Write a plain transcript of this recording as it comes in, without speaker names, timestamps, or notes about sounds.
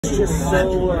It's just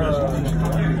so,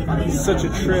 such a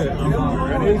trip.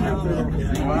 Ready?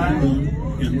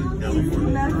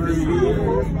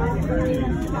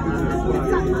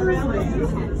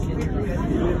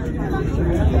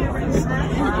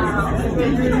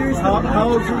 How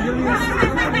old are you doing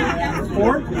this?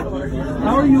 4?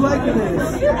 How are you liking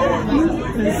this?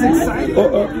 It's exciting.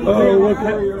 What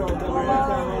kind?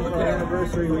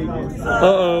 Anniversary weekend.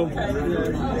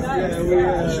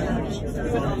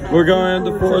 We're going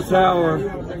to the 4th tower.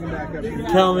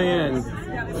 Tell me in.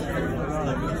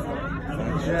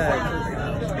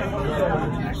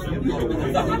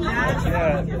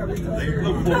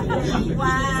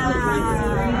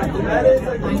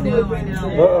 I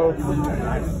know.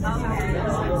 Okay,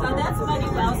 so that's money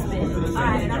well spent. All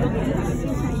right, I'm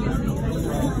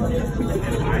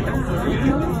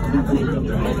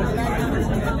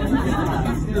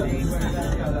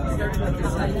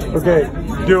Okay,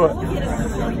 do it.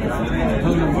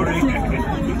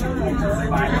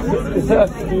 Is that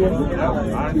steel?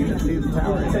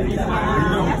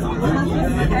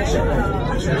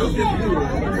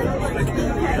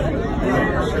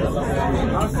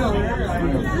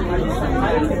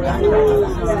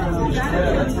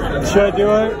 Should I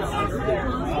do it?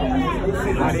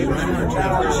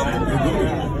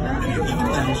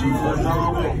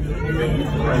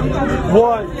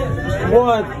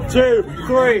 One, 2,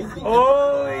 3.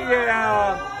 Oh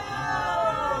yeah!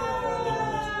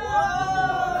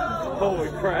 Holy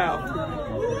crap!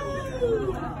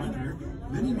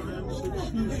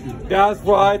 That's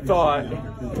what I thought.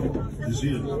 This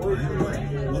is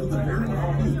one of the very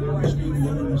few ski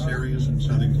wilderness areas in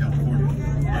Southern California.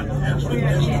 And as we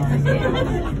visit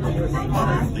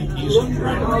the east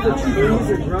trail, All the trees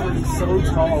are growing so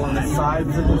tall on the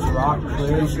sides of this rock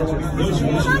cliff.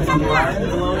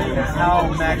 Mind-blowing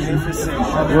how magnificent.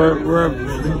 We're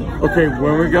okay.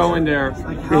 When we go in there,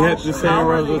 we hit the same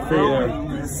road with feeder.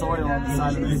 Soil on the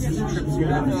side of this trips you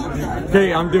down.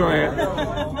 Okay, I'm doing it.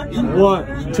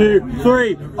 1, 2,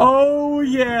 3. Oh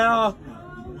yeah!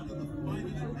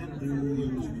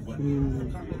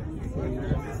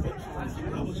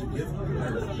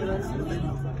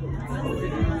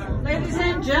 Ladies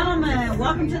and gentlemen,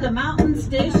 welcome to the mountain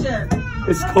station.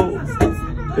 It's cold.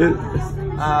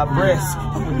 Brisk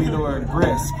would be the word.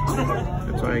 Brisk.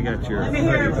 That's why I got your. Let me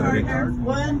hear it, partner.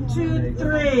 1, 2,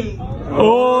 3.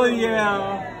 Oh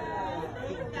yeah!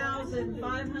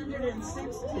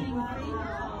 8,516 feet.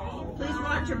 Please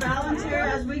watch your balance here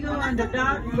as we go on the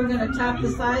dock. We're going to tap the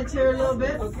sides here a little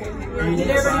bit. Get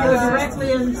everybody go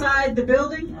directly inside the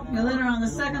building. You'll enter on the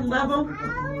 2nd level.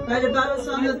 Right above us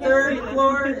on the 3rd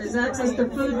floor is access to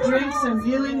food, drinks, and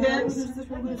viewing decks.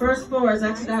 The 1st floor is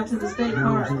exit out to the state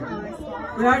park.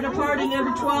 We are departing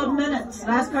every 12 minutes.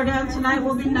 Last car down tonight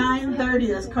will be 9:30.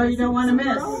 That's a car you don't want to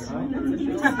miss.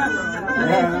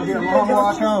 Yeah, it'll be a long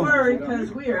walk home. Don't worry,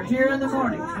 because we are here in the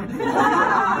morning. The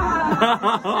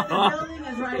building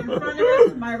is right in front of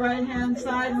us. My right-hand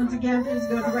side, once again, please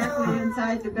go directly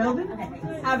inside the building.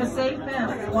 Have a safe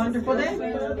and wonderful day.